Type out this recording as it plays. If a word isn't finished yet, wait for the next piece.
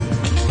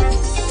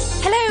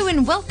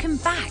and welcome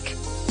back.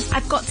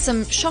 I've got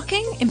some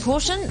shocking,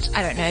 important,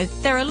 I don't know,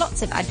 there are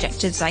lots of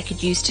adjectives I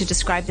could use to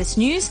describe this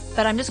news,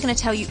 but I'm just going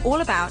to tell you all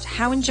about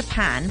how in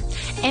Japan,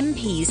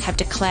 MPs have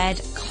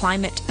declared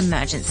climate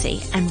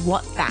emergency and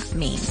what that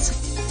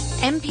means.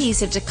 MPs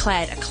have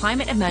declared a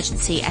climate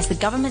emergency as the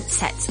government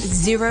sets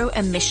zero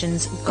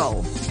emissions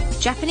goal.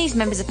 Japanese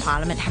members of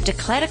parliament have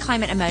declared a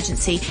climate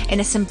emergency in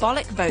a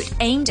symbolic vote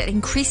aimed at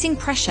increasing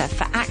pressure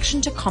for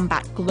action to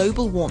combat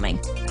global warming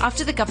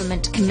after the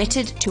government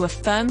committed to a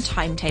firm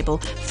timetable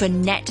for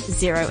net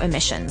zero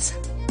emissions.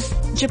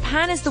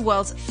 Japan is the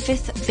world's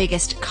fifth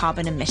biggest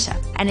carbon emitter,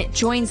 and it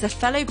joins the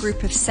fellow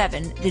group of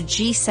 7, the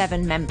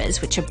G7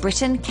 members, which are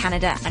Britain,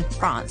 Canada and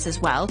France as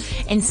well,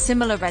 in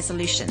similar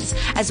resolutions,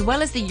 as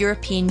well as the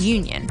European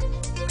Union.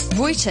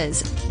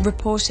 Reuters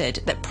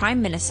reported that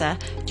Prime Minister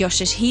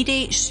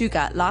Yoshihide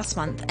Suga last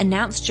month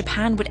announced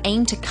Japan would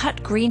aim to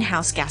cut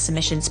greenhouse gas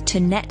emissions to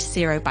net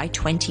zero by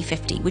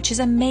 2050, which is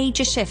a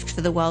major shift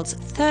for the world's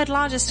third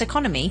largest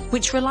economy,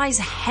 which relies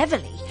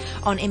heavily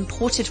on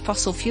imported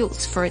fossil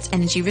fuels for its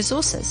energy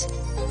resources.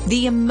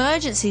 The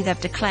emergency they've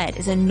declared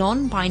is a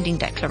non-binding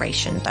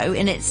declaration, though,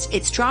 and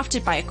it's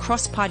drafted by a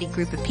cross-party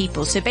group of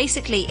people. So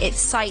basically, it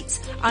cites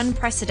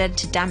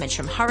unprecedented damage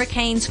from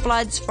hurricanes,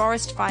 floods,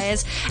 forest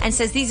fires, and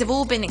says these have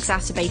all been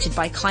exacerbated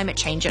by climate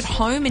change at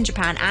home in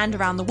Japan and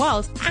around the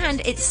world.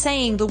 And it's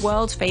saying the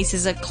world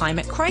faces a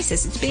climate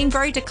crisis. It's being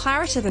very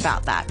declarative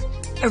about that.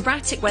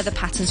 Erratic weather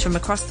patterns from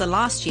across the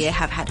last year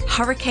have had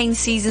hurricane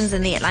seasons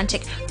in the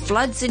Atlantic,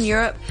 floods in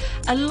Europe.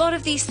 A lot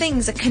of these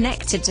things are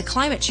connected to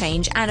climate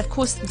change, and of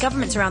course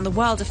governments around the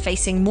world are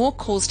facing more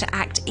calls to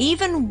act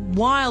even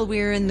while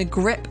we're in the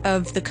grip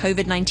of the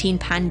COVID-19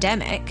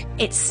 pandemic.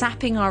 It's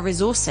sapping our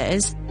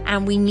resources,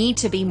 and we need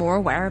to be more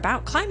aware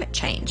about climate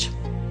change.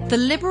 The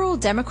Liberal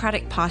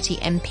Democratic Party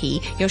MP,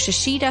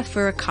 Yoshihide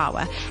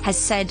Furukawa, has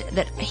said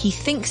that he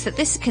thinks that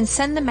this can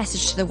send the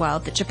message to the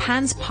world that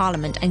Japan's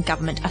parliament and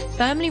government are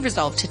firmly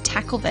resolved to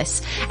tackle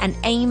this and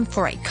aim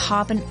for a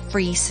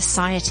carbon-free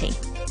society.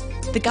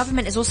 The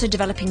government is also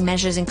developing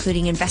measures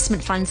including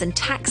investment funds and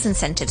tax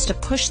incentives to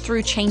push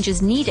through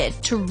changes needed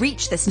to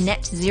reach this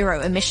net zero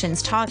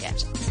emissions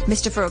target.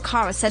 Mr.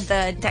 Furukawa said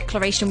the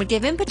declaration would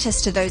give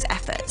impetus to those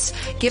efforts,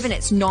 given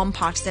its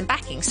non-partisan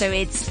backing. So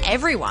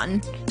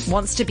everyone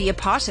wants to be a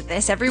part of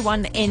this.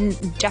 Everyone in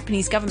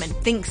Japanese government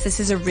thinks this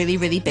is a really,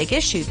 really big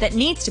issue that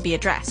needs to be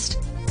addressed.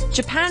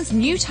 Japan's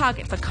new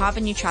target for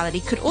carbon neutrality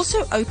could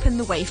also open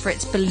the way for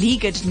its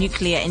beleaguered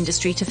nuclear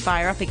industry to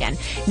fire up again,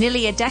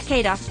 nearly a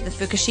decade after the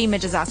Fukushima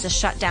disaster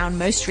shut down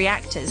most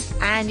reactors,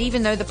 and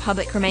even though the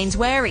public remains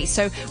wary.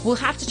 So we'll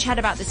have to chat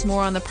about this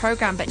more on the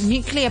program, but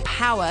nuclear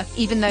power,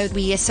 even though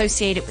we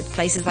associate it with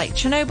places like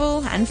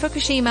Chernobyl and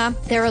Fukushima,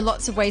 there are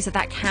lots of ways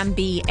that can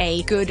be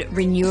a good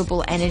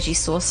renewable energy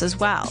source as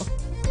well.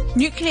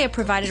 Nuclear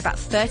provided about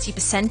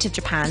 30% of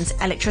Japan's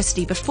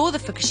electricity before the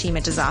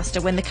Fukushima disaster,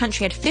 when the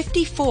country had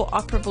 54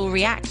 operable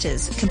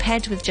reactors,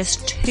 compared with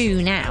just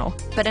 2 now.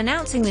 But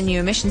announcing the new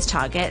emissions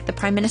target, the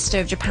Prime Minister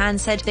of Japan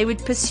said they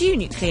would pursue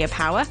nuclear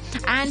power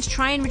and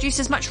try and reduce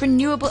as much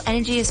renewable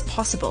energy as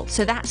possible.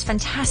 So that's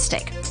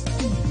fantastic.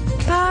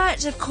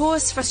 But, of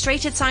course,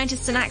 frustrated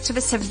scientists and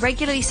activists have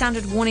regularly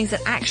sounded warnings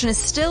that action is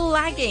still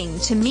lagging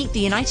to meet the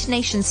United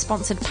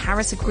Nations-sponsored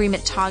Paris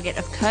Agreement target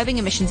of curbing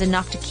emissions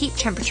enough to keep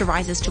temperature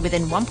rises to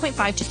within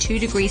 1.5 to 2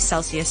 degrees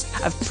Celsius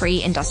of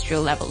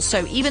pre-industrial levels.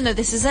 So even though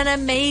this is an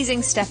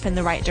amazing step in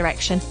the right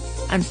direction,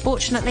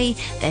 unfortunately,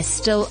 there's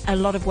still a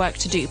lot of work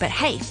to do. But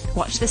hey,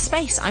 watch this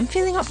space. I'm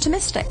feeling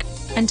optimistic.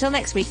 Until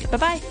next week,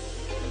 bye-bye.